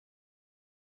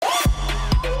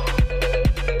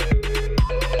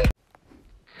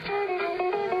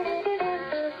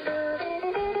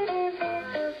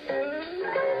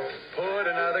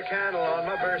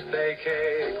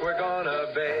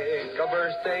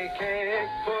birthday cake.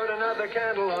 Put another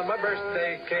candle on my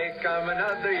birthday cake. I'm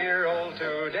another year old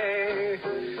today.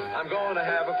 I'm gonna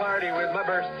have a party with my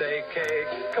birthday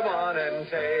cake. Come on and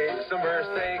take some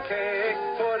birthday cake.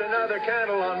 Put another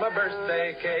candle on my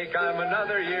birthday cake. I'm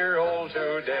another year old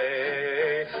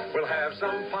today. We'll have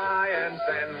some pie and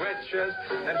sandwiches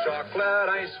and chocolate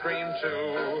ice cream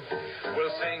too.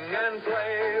 We'll sing and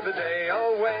play the day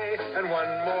away. And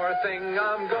one more thing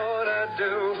I'm gonna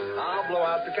do. I'll blow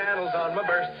out the candles on my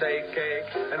birthday cake.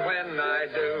 And when I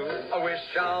do, a wish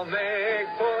I'll make.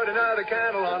 Put another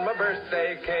candle on my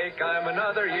birthday cake. I'm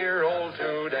another year old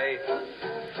today.